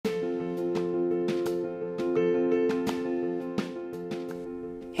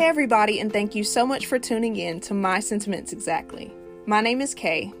Hey everybody, and thank you so much for tuning in to My Sentiments Exactly. My name is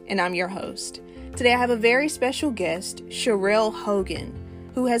Kay, and I'm your host. Today I have a very special guest, Sherelle Hogan,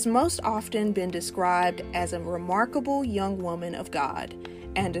 who has most often been described as a remarkable young woman of God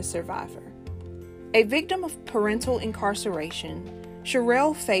and a survivor. A victim of parental incarceration,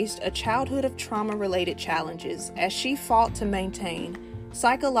 Sherelle faced a childhood of trauma-related challenges as she fought to maintain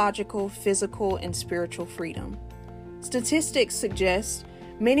psychological, physical, and spiritual freedom. Statistics suggest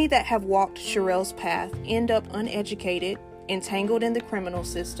many that have walked Sherelle's path end up uneducated, entangled in the criminal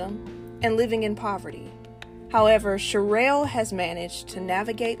system, and living in poverty. However, Sherelle has managed to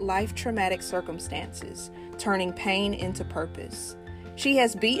navigate life-traumatic circumstances, turning pain into purpose. She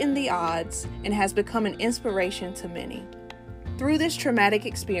has beaten the odds and has become an inspiration to many. Through this traumatic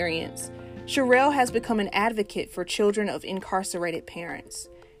experience, Sherelle has become an advocate for children of incarcerated parents.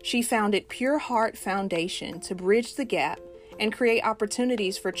 She founded Pure Heart Foundation to bridge the gap and create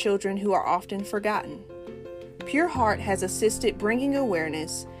opportunities for children who are often forgotten. Pure Heart has assisted bringing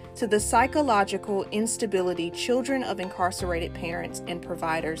awareness to the psychological instability children of incarcerated parents and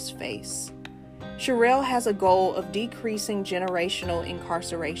providers face. Sherelle has a goal of decreasing generational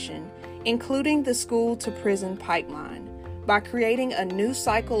incarceration, including the school-to-prison pipeline, by creating a new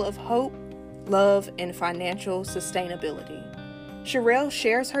cycle of hope, love, and financial sustainability. Sherelle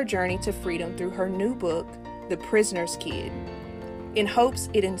shares her journey to freedom through her new book, The Prisoner's Kid, in hopes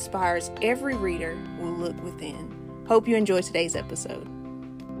it inspires every reader who will look within. Hope you enjoy today's episode.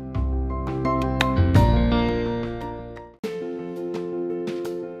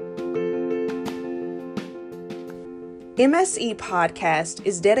 MSE Podcast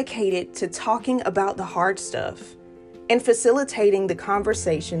is dedicated to talking about the hard stuff and facilitating the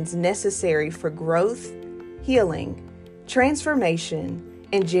conversations necessary for growth, healing, transformation,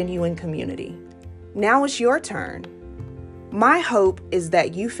 and genuine community. Now it's your turn. My hope is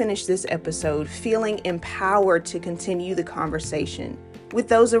that you finish this episode feeling empowered to continue the conversation with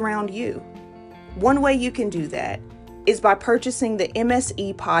those around you. One way you can do that is by purchasing the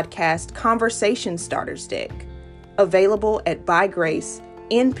MSE Podcast Conversation Starters Deck, available at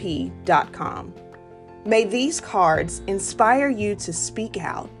bygracenp.com. May these cards inspire you to speak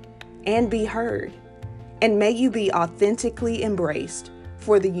out and be heard, and may you be authentically embraced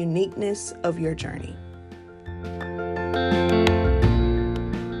for the uniqueness of your journey.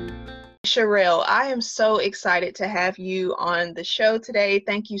 Sherelle, I am so excited to have you on the show today.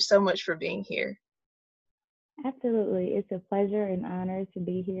 Thank you so much for being here. Absolutely. It's a pleasure and honor to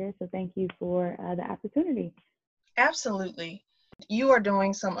be here. So thank you for the opportunity. Absolutely. You are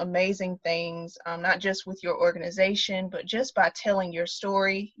doing some amazing things, not just with your organization, but just by telling your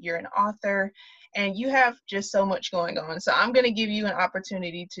story. You're an author, and you have just so much going on. So I'm going to give you an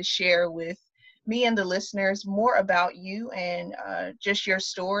opportunity to share with me and the listeners more about you and just your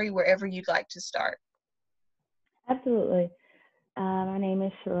story, wherever you'd like to start. Absolutely. My name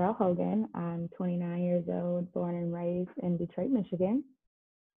is Sherelle Hogan. I'm 29 years old, born and raised in Detroit, Michigan.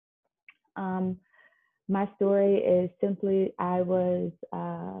 My story is simply I was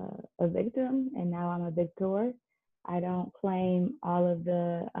a victim, and now I'm a victor. I don't claim all of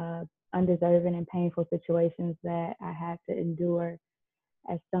the undeserving and painful situations that I had to endure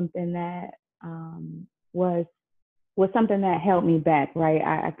as something that was something that held me back, right?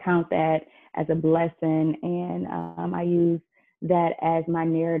 I count that as a blessing, and I use that as my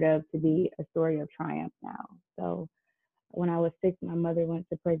narrative to be a story of triumph now. So when I was 6, my mother went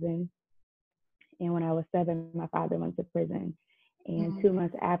to prison. And when I was 7, my father went to prison. And 2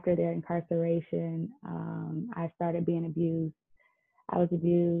 months after their incarceration, I started being abused. I was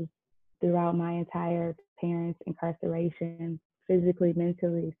abused throughout my entire parents' incarceration, physically,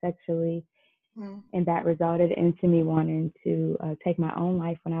 mentally, sexually. And that resulted into me wanting to take my own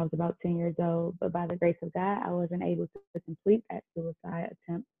life when I was about 10 years old. But by the grace of God, I wasn't able to complete that suicide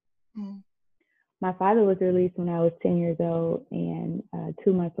attempt. My father was released when I was 10 years old, and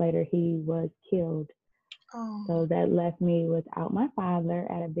 2 months later, he was killed. So that left me without my father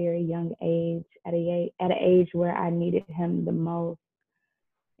at a very young age, at an age where I needed him the most,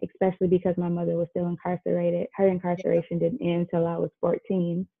 especially because my mother was still incarcerated. Her incarceration didn't end until I was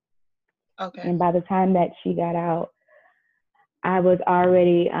 14. Okay. And by the time that she got out, I was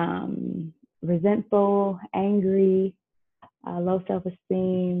already resentful, angry, low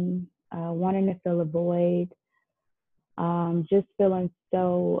self-esteem, wanting to fill a void, just feeling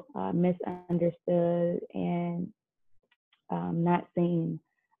so misunderstood and not seen.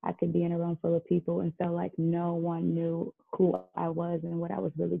 I could be in a room full of people and felt like no one knew who I was and what I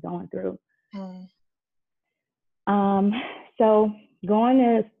was really going through. So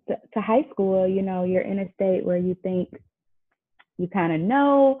going to high school, you know, you're in a state where you think you kind of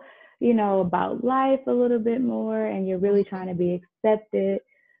about life a little bit more, and you're really trying to be accepted.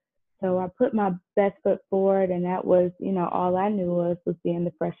 So I put my best foot forward, and that was, all I knew was being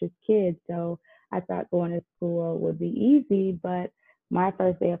the freshest kid. So I thought going to school would be easy, but my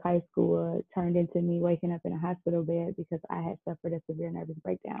first day of high school turned into me waking up in a hospital bed because I had suffered a severe nervous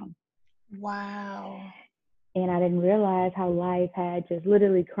breakdown. Wow. And I didn't realize how life had just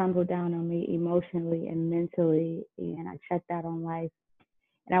literally crumbled down on me emotionally and mentally. And I checked out on life.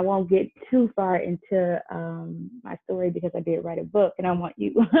 And I won't get too far into my story because I did write a book, and I want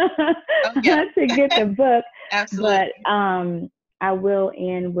you Oh, yeah. to get the book. Absolutely. But I will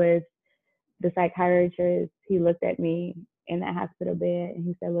end with the psychiatrist. He looked at me in that hospital bed and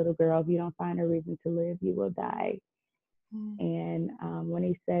he said, "Little girl, if you don't find a reason to live, you will die." And when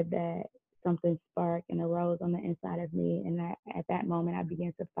he said that, something sparked and arose on the inside of me. And at that moment, I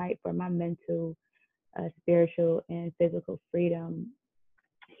began to fight for my mental, spiritual, and physical freedom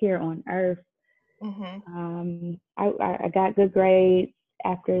here on earth. I got good grades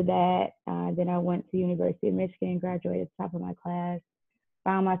after that. Then I went to University of Michigan, graduated top of my class,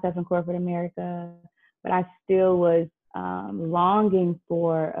 found myself in corporate America, but I still was longing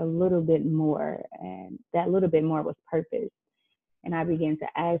for a little bit more, and that little bit more was purpose. And I began to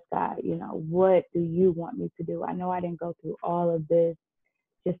ask God, what do you want me to do? I know I didn't go through all of this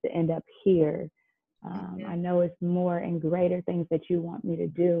just to end up here. I know it's more and greater things that you want me to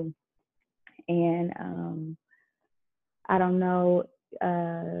do. And I don't know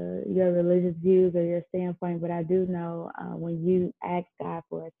your religious views or your standpoint, but I do know when you ask God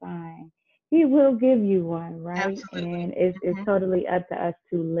for a sign, He will give you one, right? Absolutely. And it's totally up to us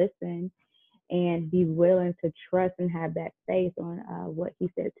to listen and be willing to trust and have that faith on what He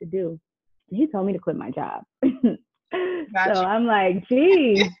said to do. And He told me to quit my job. So Gotcha. I'm like,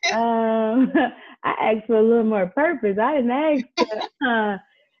 geez, I asked for a little more purpose. I didn't ask to,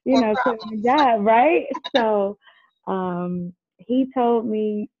 More quit my problems. job, right? So he told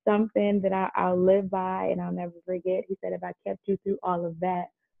me something that I'll live by and I'll never forget. He said, if I kept you through all of that,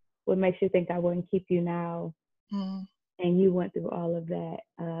 what makes you think I wouldn't keep you now? Mm. And you went through all of that.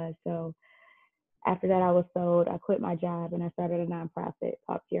 So after that, I was sold. I quit my job and I started a nonprofit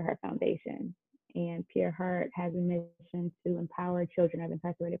called Pure Heart Foundation. And Pure Heart has a mission to empower children of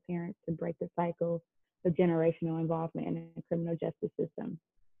incarcerated parents to break the cycle of generational involvement in the criminal justice system.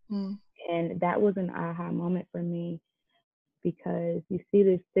 Mm. And that was an aha moment for me because you see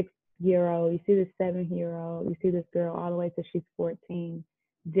this 6 year old, you see this 7 year old, you see this girl all the way till she's 14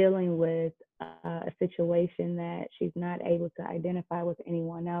 dealing with a situation that she's not able to identify with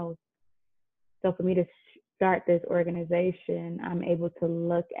anyone else. So for me to start this organization, I'm able to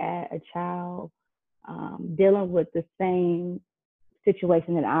look at a child dealing with the same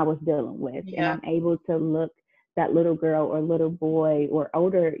situation that I was dealing with, and Yeah. I'm able to look that little girl or little boy or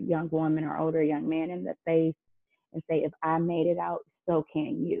older young woman or older young man in the face and say, if I made it out, so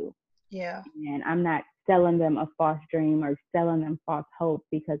can you. Yeah. And I'm not selling them a false dream or selling them false hope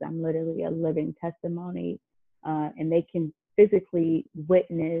because I'm literally a living testimony, and they can physically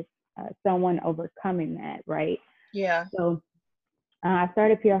witness someone overcoming that, right? Yeah. So I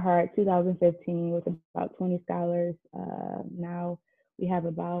started Pure Heart 2015 with about 20 scholars. Now we have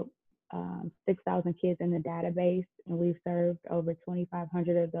about 6,000 kids in the database, and we've served over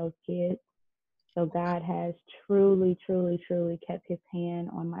 2,500 of those kids. So God has truly, truly, truly kept His hand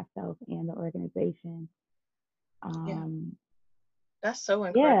on myself and the organization. Yeah. Um, That's so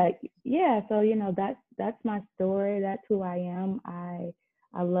incredible. yeah, yeah. So that's my story. That's who I am. I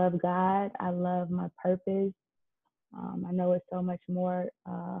love God. I love my purpose. I know it's so much more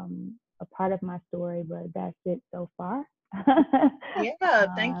a part of my story, but that's it so far. Yeah.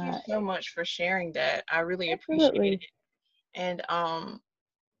 Thank you so much for sharing that. I really appreciate Absolutely. it. And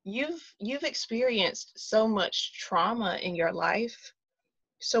you've experienced so much trauma in your life.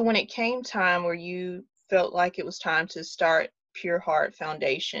 So when it came time where you felt like it was time to start Pure Heart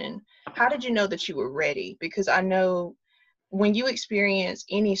Foundation, how did you know that you were ready? Because I know when you experience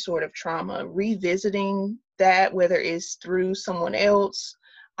any sort of trauma, revisiting that, whether it's through someone else,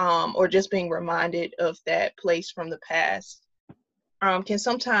 or just being reminded of that place from the past, can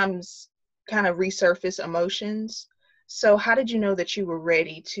sometimes kind of resurface emotions. So, how did you know that you were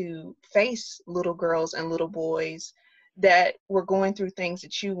ready to face little girls and little boys that were going through things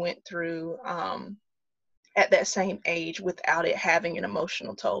that you went through at that same age without it having an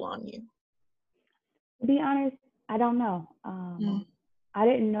emotional toll on you? To be honest, I don't know. Mm. I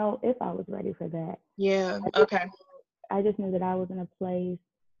didn't know if I was ready for that. Yeah. I just, Okay. I just knew that I was in a place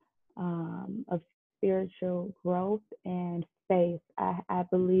of spiritual growth and faith. I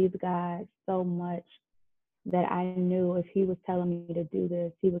believe God so much that I knew if he was telling me to do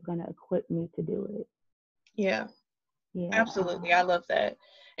this, he was going to equip me to do it. Yeah, Yeah. absolutely. I love that.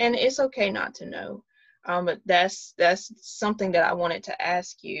 And it's okay not to know. But that's something that I wanted to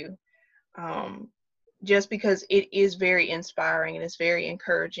ask you. Um, just because it is very inspiring and it's very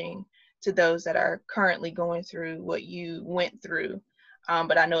encouraging to those that are currently going through what you went through.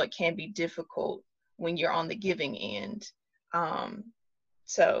 But I know it can be difficult when you're on the giving end. Um,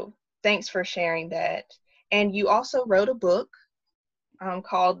 so thanks for sharing that. And you also wrote a book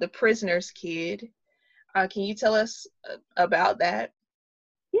called The Prisoner's Kid. Can you tell us about that?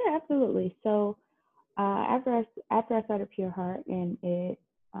 Yeah, absolutely. So after I started Pure Heart and it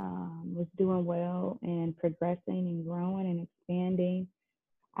was doing well and progressing and growing and expanding,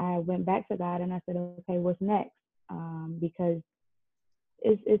 I went back to God and I said, okay, what's next? Because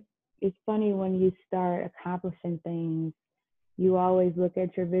it's it's it's funny when you start accomplishing things, you always look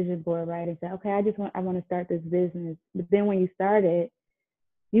at your vision board, right, and say, okay, I want to start this business. But then when you start it,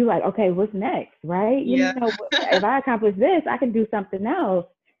 you like, okay, what's next, right? Yeah. If I accomplish this, I can do something else.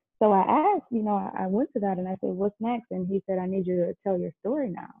 So I asked, I went to God and I said, what's next? And he said, I need you to tell your story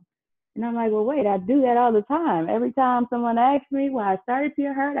now. And I'm like, well, wait, I do that all the time. Every time someone asks me why I started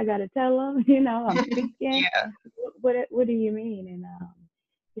Pure Heart, I got to tell them, I'm speaking. Yeah. What do you mean? And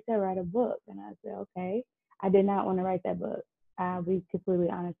he said, write a book. And I said, okay. I did not want to write that book. I'll be completely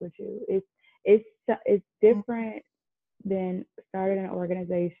honest with you. It's different than starting an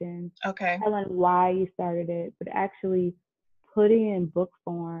organization, Okay. telling why you started it, but actually putting in book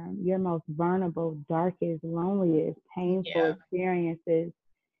form your most vulnerable, darkest, loneliest, painful Yeah. experiences,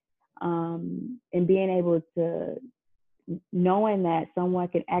 and being able to knowing that someone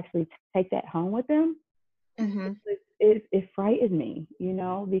can actually take that home with them. Mm-hmm. It frightens me,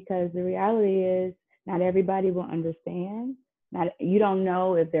 because the reality is not everybody will understand. Not you don't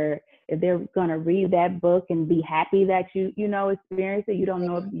know if they're gonna read that book and be happy that you experience it. You don't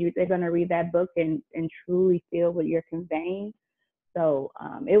know if they're gonna read that book and truly feel what you're conveying. So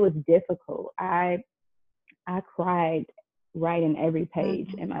it was difficult. I cried writing every page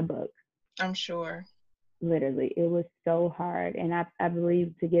Mm-hmm. in my book. I'm sure. Literally, it was so hard. And I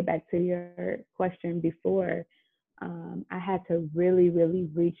believe, to get back to your question before, I had to really, really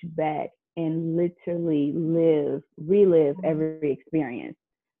reach back and literally relive every experience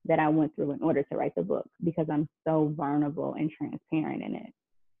that I went through in order to write the book, because I'm so vulnerable and transparent in it.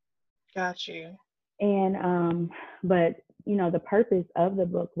 Got you. And but the purpose of the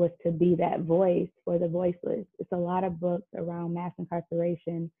book was to be that voice for the voiceless. It's a lot of books around mass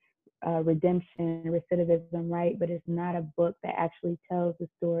incarceration, redemption, recidivism, right? But it's not a book that actually tells the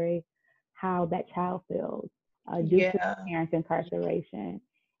story how that child feels due to Yeah. parents' incarceration.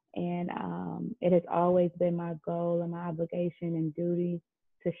 And it has always been my goal and my obligation and duty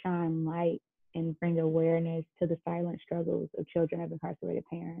to shine light and bring awareness to the silent struggles of children of incarcerated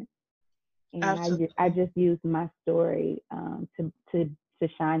parents. And I Absolutely. just used my story to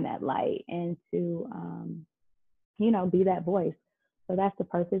shine that light and to be that voice. So that's the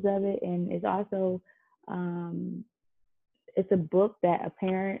purpose of it, and it's also um, it's a book that a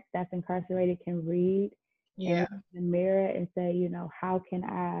parent that's incarcerated can read and Yeah. look in the mirror and say, how can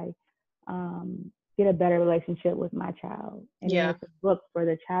I get a better relationship with my child? And then Yeah. it's a book for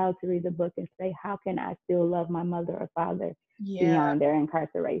the child to read the book and say, how can I still love my mother or father Yeah. beyond their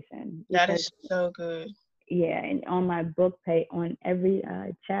incarceration? That Because is so good. yeah, and on my book page, on every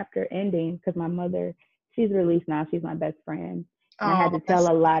chapter ending, because my mother, she's released now, she's my best friend, and I Oh, had to that's tell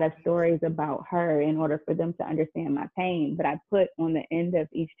so a lot of sweet. stories about her in order for them to understand my pain. But I put on the end of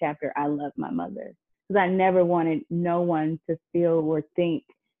each chapter, I love my mother, because I never wanted no one to feel or think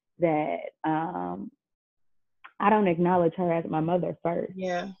that I don't acknowledge her as my mother first,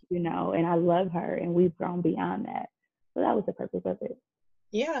 Yeah. and I love her, and we've grown beyond that. So that was the purpose of it.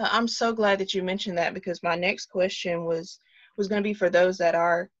 Yeah, I'm so glad that you mentioned that because my next question was going to be for those that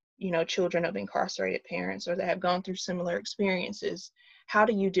are, children of incarcerated parents or that have gone through similar experiences. How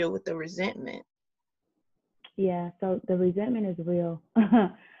do you deal with the resentment? Yeah, so the resentment is real.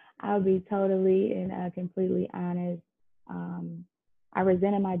 I'll be totally and completely honest. Um, I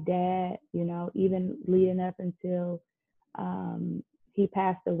resented my dad, even leading up until um, he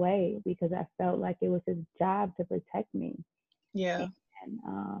passed away, because I felt like it was his job to protect me. Yeah. And,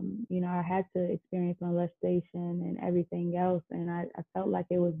 I had to experience molestation and everything else, and I felt like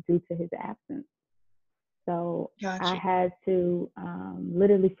it was due to his absence. So Got I you. had to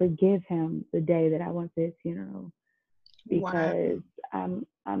literally forgive him the day that I went to his funeral, Wow. because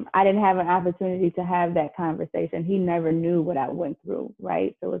I didn't have an opportunity to have that conversation. He never knew what I went through,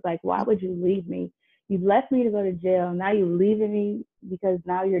 right? So it's like, why would you leave me? You left me to go to jail. Now you're leaving me because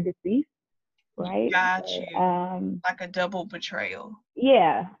now you're deceased. right? Got you. Um, Like a double betrayal. yeah.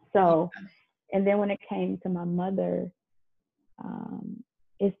 Yeah. So, and then when it came to my mother,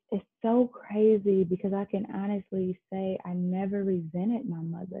 it's so crazy because I can honestly say I never resented my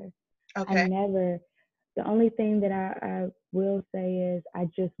mother. I Okay. never. The only thing that I will say is I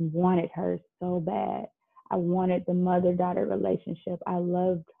just wanted her so bad. I wanted the mother daughter relationship. I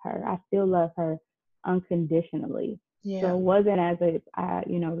loved her. I still love her unconditionally. So Yeah. it wasn't as if I,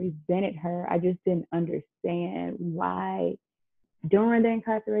 resented her. I just didn't understand why during the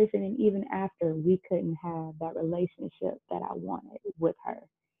incarceration and even after we couldn't have that relationship that I wanted with her.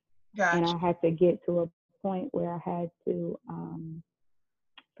 And Got I had to get to a point where I had to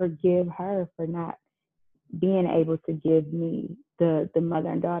forgive her for not being able to give me the mother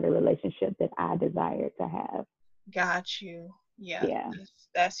and daughter relationship that I desired to have. got you. Yeah, Yeah.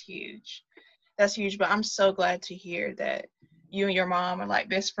 that's huge. That's huge. But I'm so glad to hear that you and your mom are like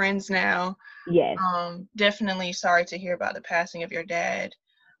best friends now. Yes. Definitely sorry to hear about the passing of your dad.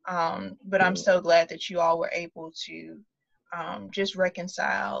 But I'm Yeah. so glad that you all were able to just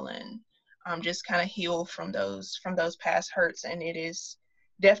reconcile and just kind of heal from those past hurts. And it is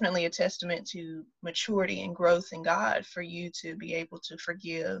definitely a testament to maturity and growth in God for you to be able to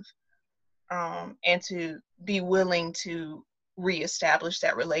forgive and to be willing to reestablish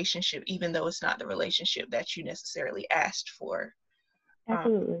that relationship, even though it's not the relationship that you necessarily asked for. Um,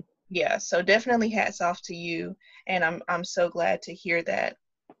 Absolutely. yeah, so definitely hats off to you, and I'm so glad to hear that.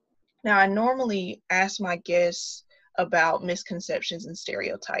 Now, I normally ask my guests about misconceptions and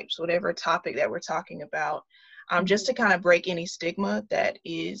stereotypes, whatever topic that we're talking about, just to kind of break any stigma that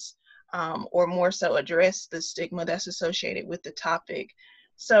is, or more so address the stigma that's associated with the topic.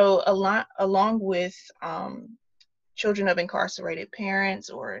 So, along with children of incarcerated parents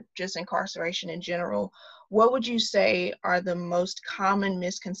or just incarceration in general, what would you say are the most common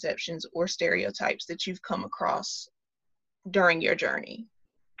misconceptions or stereotypes that you've come across during your journey?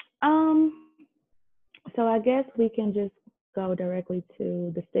 Um, so I guess we can just go directly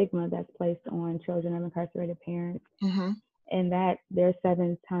to the stigma that's placed on children of incarcerated parents, Mm-hmm. and that they're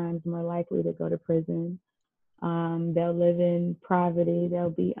 7 times more likely to go to prison. They'll live in poverty. They'll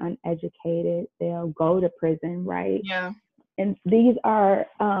be uneducated. They'll go to prison, right? Yeah, And these are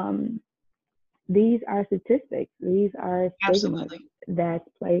statistics. These are stigmas absolutely. that's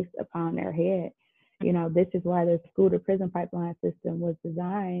placed upon their head. This is why the school to prison pipeline system was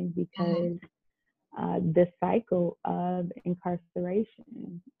designed Mm-hmm. because the cycle of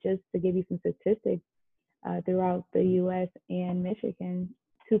incarceration, just to give you some statistics, throughout the US and Michigan,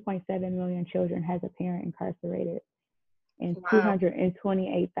 2.7 million children has a parent incarcerated, and Wow.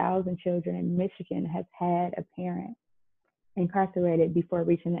 228,000 children in Michigan has had a parent incarcerated before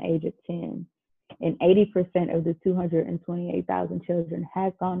reaching the age of 10. And 80% of the 228,000 children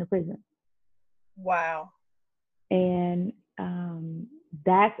has gone to prison. Wow. And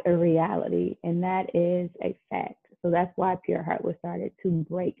that's a reality, and that is a fact. So that's why Pure Heart was started, to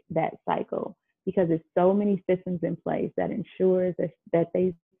break that cycle, because there's so many systems in place that ensures that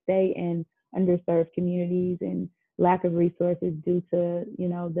they stay in underserved communities and lack of resources due to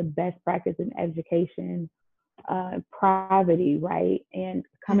the best practice in education, poverty, right, and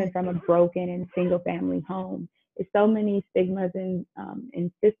coming Mhm. from a broken and single family home. There's so many stigmas and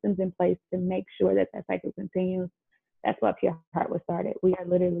systems in place to make sure that that cycle continues. That's why Pure Heart was started. We are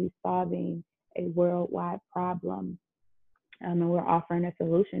literally solving a worldwide problem, and we're offering a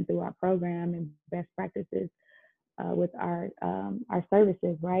solution through our program and best practices with our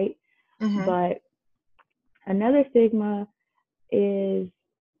services, right? Mhm. But another stigma is,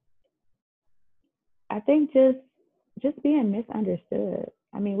 I think, just being misunderstood.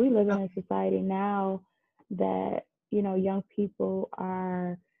 I mean, we live in a Okay. society now that young people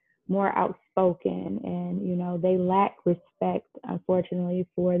are more outspoken, and they lack respect, unfortunately,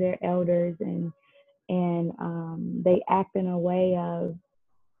 for their elders, and they act in a way of,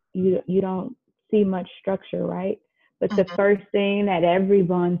 you don't see much structure, right? But the Mhm. first thing that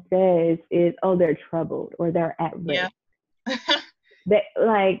everyone says is, oh, they're troubled or they're at Yeah. risk. That,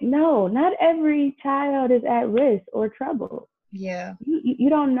 like, no, not every child is at risk or trouble. Yeah. You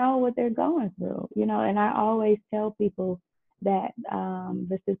don't know what they're going through, and I always tell people that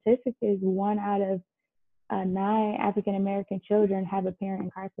the statistic is 1 out of 9 African American children have a parent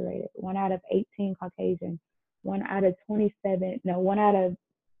incarcerated, 1 out of 18 Caucasian, 1 out of 27, no, 1 out of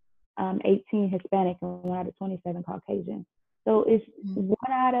 18 Hispanic, and 1 out of 27 Caucasian. So it's Mhm.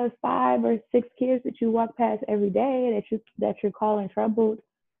 1 out of 5 or 6 kids that you walk past every day that you're calling troubled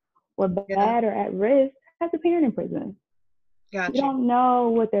or Yeah. bad or at risk has a parent in prison. You Got you. don't know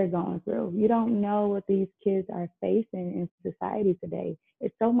what they're going through. You don't know what these kids are facing in society today.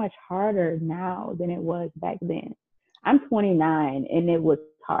 It's so much harder now than it was back then. I'm 29 and it was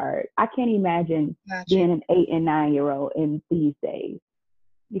hard. I can't imagine Got being you. an 8 and 9 year old in these days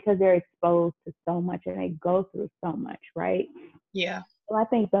because they're exposed to so much and they go through so much, right? Yeah. So I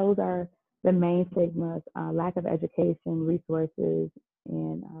think those are the main stigmas: lack of education, resources,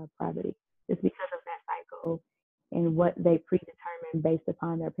 and poverty, just because of that cycle and what they predetermine based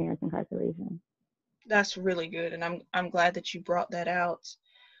upon their parents' incarceration. That's really good, and I'm glad that you brought that out.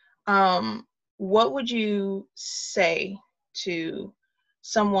 Um, what would you say to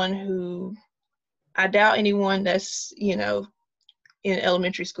someone who, I doubt anyone that's, in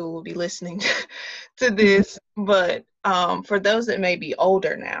elementary school will be listening to this, but for those that may be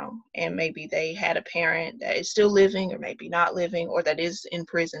older now and maybe they had a parent that is still living or maybe not living or that is in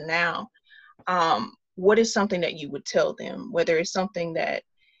prison now, what is something that you would tell them, whether it's something that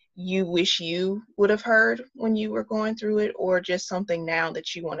you wish you would have heard when you were going through it or just something now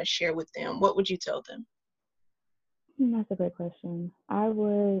that you want to share with them? What would you tell them? That's a great question. I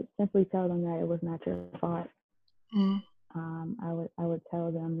would simply tell them that it was not your fault. Mm, I would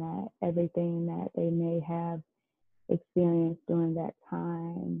tell them that everything that they may have experienced during that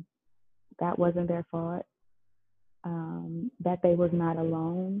time, that wasn't their fault. That they was not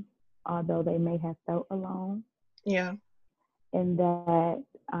alone, although they may have felt alone, yeah. and that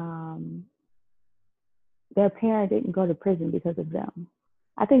their parent didn't go to prison because of them.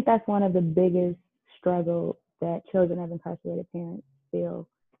 I think that's one of the biggest struggles that children of incarcerated parents feel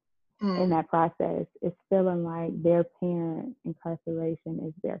in Mm, that process is feeling like their parent incarceration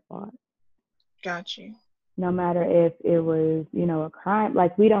is their fault. got you. No matter if it was, a crime,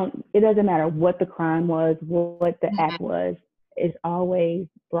 like we don't, it doesn't matter what the crime was, what the act Mhm, was, it's always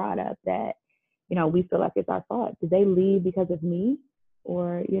brought up that, we feel like it's our fault. Did they leave because of me?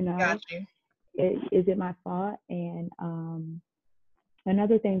 Or, got you. is it my fault? And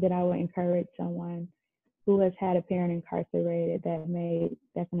another thing that I would encourage someone who has had a parent incarcerated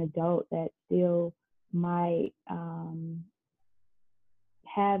that's an adult that still might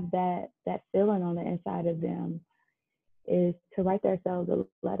have that feeling on the inside of them is to write themselves a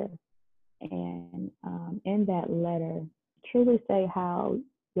letter, and in that letter truly say how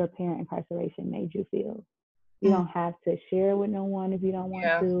your parent incarceration made you feel. You Mm, don't have to share with no one if you don't want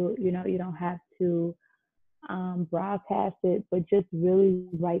yeah. to. You don't have to broadcast it, but just really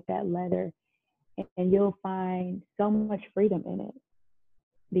write that letter, and you'll find so much freedom in it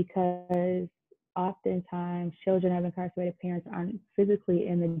because oftentimes children of incarcerated parents aren't physically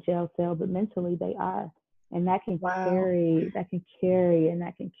in the jail cell, but mentally they are. And that can Wow. carry, that can carry, and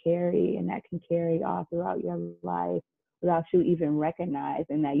that can carry, and that can carry all throughout your life without you even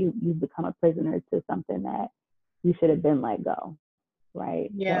recognizing that you've become a prisoner to something that you should have been let go.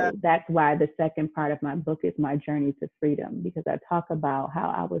 Right. Yeah. So that's why the second part of my book is my journey to freedom, because I talk about how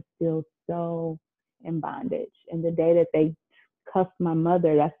I was still so in bondage. And the day that they cuffed my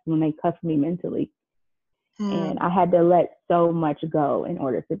mother, that's when they cuffed me mentally. Mm, And I had to let so much go in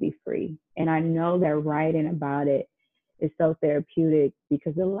order to be free. And I know that writing about it is so therapeutic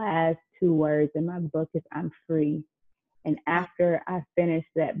because the last two words in my book is I'm free. And wow. after I finished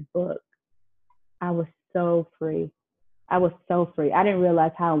that book, I was so free. I was so free. I didn't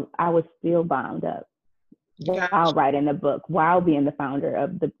realize how I was still bound up while Got writing the book, while being the founder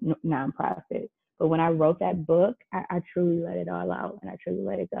of the nonprofit. But when I wrote that book, I truly let it all out and I truly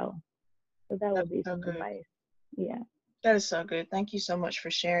let it go. So that That's would be so some good. advice. Yeah. That is so good. Thank you so much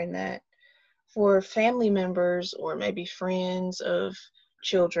for sharing that. For family members or maybe friends of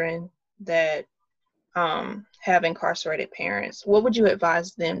children that have incarcerated parents, what would you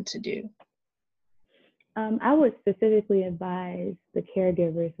advise them to do? I would specifically advise the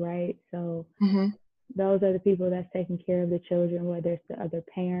caregivers, right? So Hmm. those are the people that's taking care of the children, whether it's the other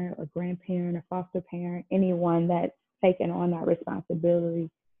parent or grandparent or foster parent, anyone that's taking on that responsibility.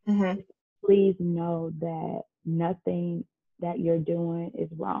 Hmm. Please know that nothing that you're doing is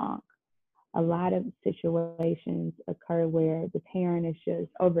wrong. A lot of situations occur where the parent is just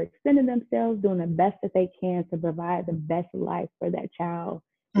overextending themselves, doing the best that they can to provide the best life for that child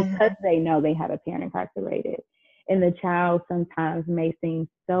because Hmm. they know they have a parent incarcerated. And the child sometimes may seem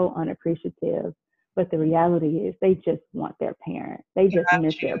so unappreciative, but the reality is they just want their parent. They just Got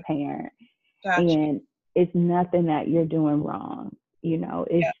miss their you. parent. Got you. And it's nothing that you're doing wrong.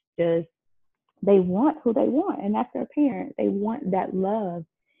 It's just they want who they want, and that's their parent. They want that love.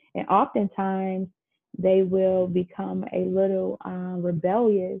 And oftentimes they will become a little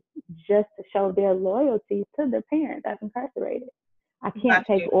rebellious just to show their loyalty to the parent that's incarcerated. I can't Got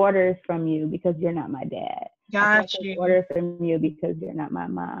take you. orders from you because you're not my dad. I can't Got take you. orders from you because you're not my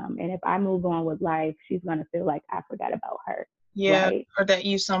mom. And if I move on with life, she's going to feel like I forgot about her, Yeah. right? Or that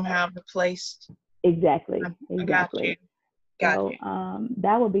you somehow replaced. I, Exactly, I got you. exactly. Got So you.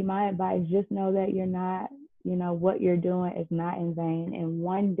 that would be my advice. Just know that you're not, what you're doing is not in vain. And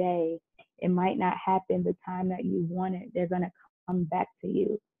one day it might not happen the time that you want it. They're going to come back to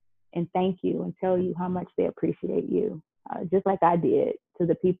you and thank you and tell you how much they appreciate you, just like I did to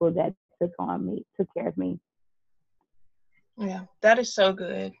the people that took care of me. Yeah. That is so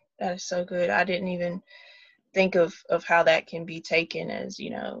good. That is so good. I didn't even think of how that can be taken as,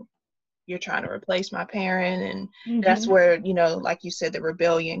 you're trying to replace my parent. And that's Mhm. where, like you said, the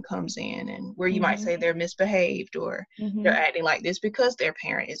rebellion comes in, and where you might Mhm. say they're misbehaved, or they're Mhm. acting like this because their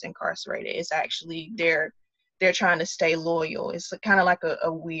parent is incarcerated. It's actually they're trying to stay loyal. It's kind of like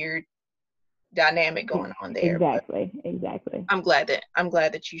a weird dynamic going on there. But Exactly. Exactly. I'm glad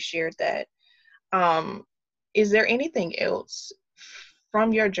that you shared that. um is there anything else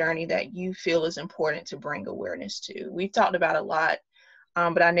from your journey that you feel is important to bring awareness to? We've talked about a lot,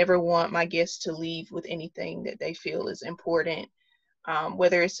 but I never want my guests to leave with anything that they feel is important,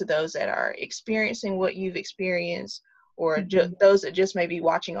 whether it's to those that are experiencing what you've experienced, or Mhm. those that just may be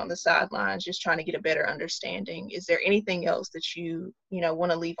watching on the sidelines, just trying to get a better understanding. Is there anything else that you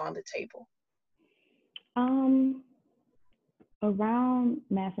want to leave on the table? Um, Around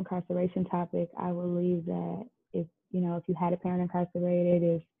mass incarceration topic, I will leave that if you had a parent incarcerated,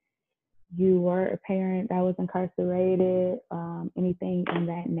 if you were a parent that was incarcerated, anything in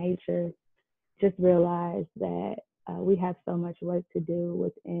that nature, just realize that we have so much work to do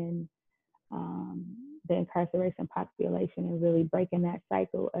within um, the incarceration population and really breaking that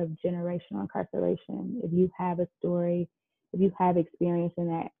cycle of generational incarceration. If you have a story, if you have experience in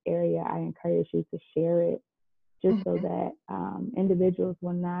that area, I encourage you to share it just so Hmm. that individuals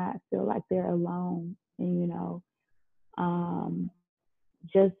will not feel like they're alone. And,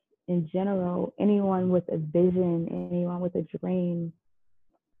 just in general, anyone with a vision, anyone with a dream,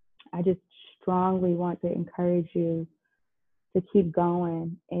 I just strongly want to encourage you to keep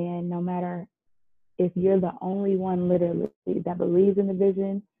going. And no matter if you're the only one literally that believes in the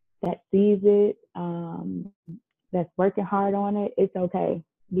vision, that sees it, that's working hard on it, it's okay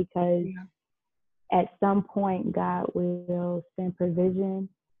because Yeah, at some point God will send provision,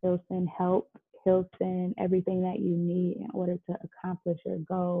 He'll send help, He'll send everything that you need in order to accomplish your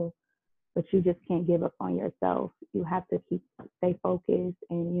goal. But you just can't give up on yourself. You have to stay focused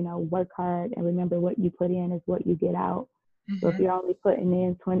and work hard and remember what you put in is what you get out. So if hmm, you're only putting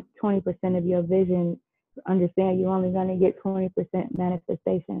in 20% of your vision, understand you're only going to get 20%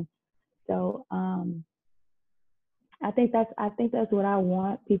 manifestation. So I think that's what I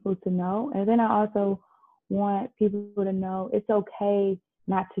want people to know. And then I also want people to know it's okay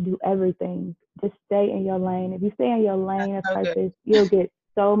not to do everything. Just stay in your lane. If you stay in your that's lane of so good. purpose, you'll get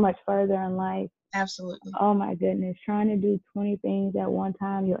so much further in life. Absolutely. Oh my goodness, trying to do 20 things at one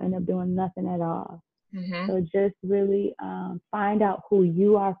time, you'll end up doing nothing at all. Hmm. So just really find out who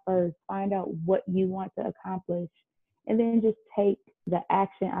you are first, find out what you want to accomplish, and then just take the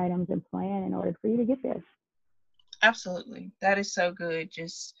action items and plan in order for you to get there. Absolutely. That is so good.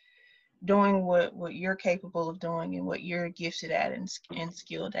 Just doing what you're capable of doing, and what you're gifted at, and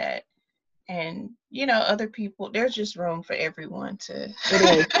skilled at. And other people, there's just room for everyone to. It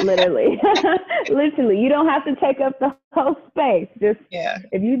is literally, literally. You don't have to take up the whole space. Just Yeah,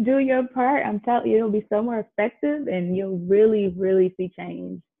 if you do your part, I'm telling you, it'll be so more effective, and you'll really, really see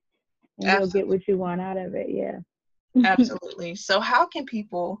change, and you'll get absolutely. what you want out of it. Yeah. Absolutely. So how can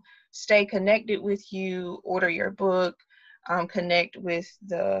people stay connected with you, order your book, connect with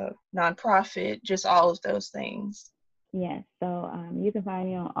the nonprofit, just all of those things? Yes. So you can find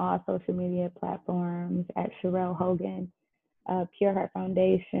me on all social media platforms at Sherelle Hogan. Pure Heart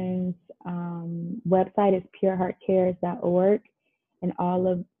Foundation's website is pureheartcares.org, and all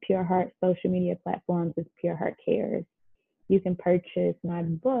of Pure Heart social media platforms is Pure Heart Cares. You can purchase my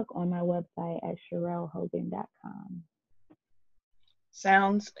book on my website at SherelleHogan.com.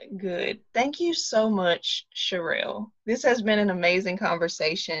 Sounds good. Thank you so much, Sherelle. This has been an amazing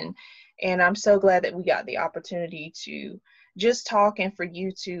conversation, and I'm so glad that we got the opportunity to just talk, and for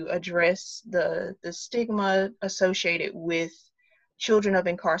you to address the stigma associated with children of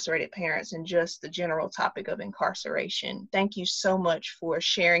incarcerated parents, and just the general topic of incarceration. Thank you so much for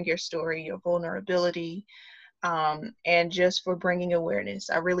sharing your story, your vulnerability, and just for bringing awareness.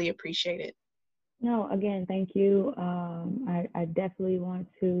 I really appreciate it. No, again, thank you. I definitely want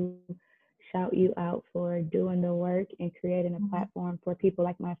to shout you out for doing the work and creating a Mhm. platform for people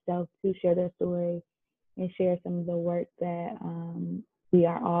like myself to share their story and share some of the work that we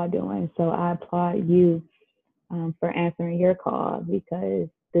are all doing. So I applaud you for answering your call, because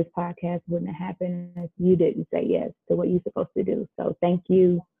this podcast wouldn't have happened if you didn't say yes to what you're supposed to do. So thank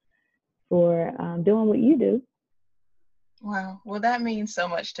you for doing what you do. Wow. Well, that means so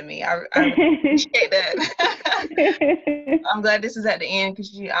much to me. I really appreciate that. I'm glad this is at the end,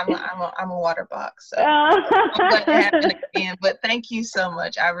 because I'm a water box. So I'm glad to have it again. But thank you so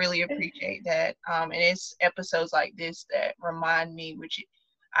much. I really appreciate that. And it's episodes like this that remind me, which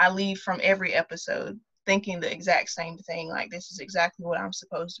I leave from every episode thinking the exact same thing. Like, this is exactly what I'm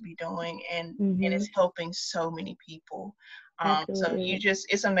supposed to be doing, and it's helping so many people. So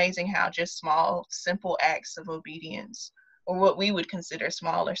it's amazing how just small, simple acts of obedience, or what we would consider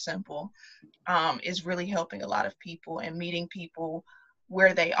small or simple, is really helping a lot of people and meeting people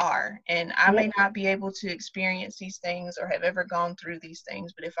where they are. And I may not be able to experience these things or have ever gone through these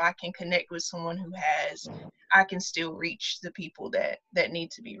things, but if I can connect with someone who has, I can still reach the people that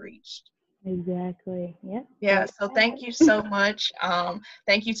need to be reached. Exactly. Yep. Yeah. So thank you so much.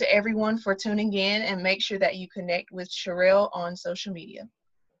 Thank you to everyone for tuning in, and make sure that you connect with Sherelle on social media.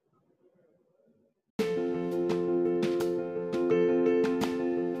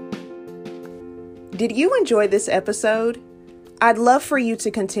 Did you enjoy this episode? I'd love for you to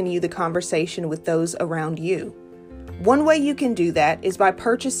continue the conversation with those around you. One way you can do that is by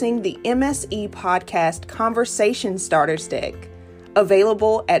purchasing the MSE Podcast Conversation Starters Deck,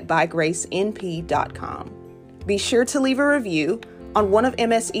 available at bygracenp.com. Be sure to leave a review on one of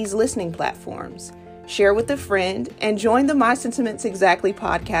MSE's listening platforms, share with a friend, and join the My Sentiments Exactly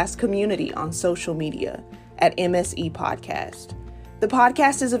podcast community on social media at MSE Podcast. The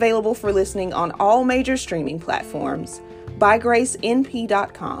podcast is available for listening on all major streaming platforms,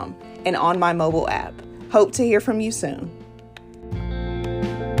 bygracenp.com, and on my mobile app. Hope to hear from you soon.